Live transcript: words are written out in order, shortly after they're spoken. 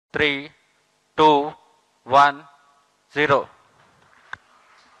3, 2, 1, 0.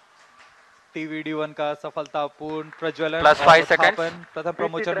 TVD1 का सफलतापूर्ण प्रज्वलन Plus 5 seconds. प्रथम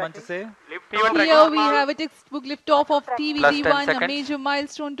प्रमोचन मंच से Here we have a textbook liftoff of Plus 10 TVD1, a seconds. major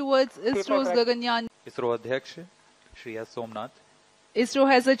milestone towards ISRO's Gaganyaan. ISRO अध्यक्ष Shri S Somnath. ISRO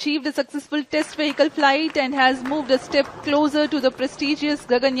has achieved a successful test vehicle flight and has moved a step closer to the prestigious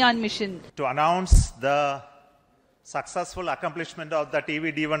Gaganyaan mission. To announce the successful accomplishment of the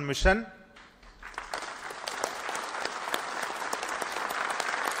TVD1 mission,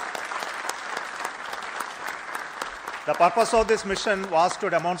 the purpose of this mission was to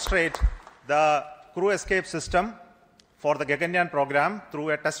demonstrate the crew escape system for the Gaganyaan program through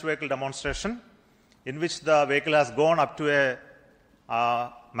a test vehicle demonstration in which the vehicle has gone up to a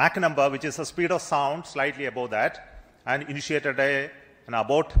Mach number, which is the speed of sound, slightly above that, and initiated an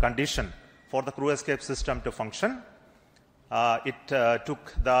abort condition for the crew escape system to function.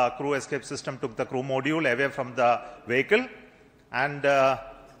 The crew escape system took the crew module away from the vehicle, and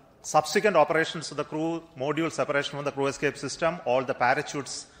subsequent operations of the crew module separation from the crew escape system, all the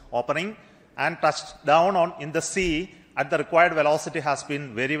parachutes opening, and touched down in the sea at the required velocity has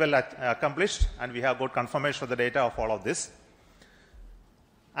been very well accomplished, and we have got confirmation of the data of all of this.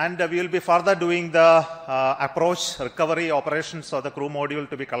 And we will be further doing the approach recovery operations of the crew module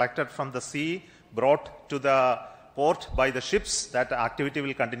to be collected from the sea, brought to the port by the ships. That activity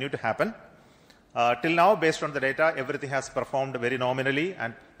will continue to happen. Till now, based on the data, everything has performed very nominally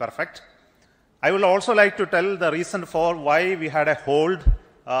and perfect. I would also like to tell the reason for why we had a hold.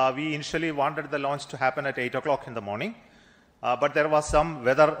 We initially wanted the launch to happen at 8 o'clock in the morning, but there was some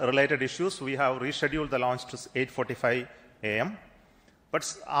weather-related issues. We have rescheduled the launch to 8:45 a.m. But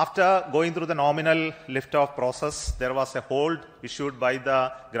after going through the nominal liftoff process, there was a hold issued by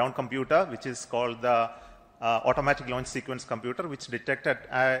the ground computer, which is called the automatic launch sequence computer, which detected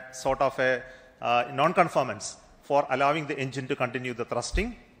a sort of a non-conformance for allowing the engine to continue the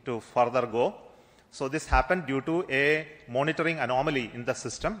thrusting to further go. So this happened due to a monitoring anomaly in the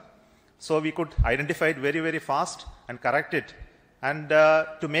system. So we could identify it very, very fast and correct it. And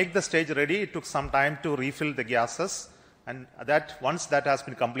to make the stage ready, it took some time to refill the gases. And that once that has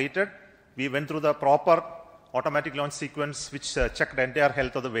been completed, we went through the proper automatic launch sequence which checked the entire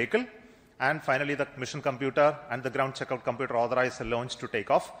health of the vehicle. And finally, the mission computer and the ground checkout computer authorized the launch to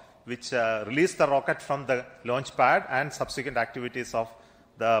take off, which released the rocket from the launch pad, and subsequent activities of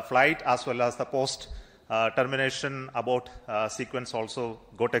the flight as well as the post termination abort sequence also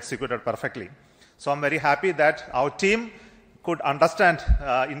got executed perfectly. So I'm very happy that our team could understand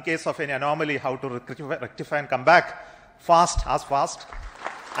in case of any anomaly how to rectify and come back fast.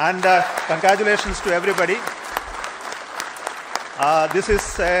 And congratulations to everybody. This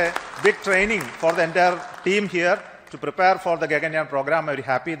is a big training for the entire team here to prepare for the Gaganyaan program. I'm very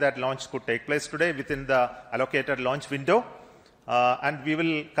happy that launch could take place today within the allocated launch window. And we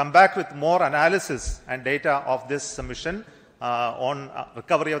will come back with more analysis and data of this mission on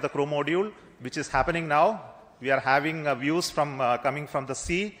recovery of the crew module, which is happening now. We are having views from coming from the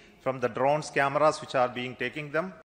sea, from the drones, cameras which are taking them.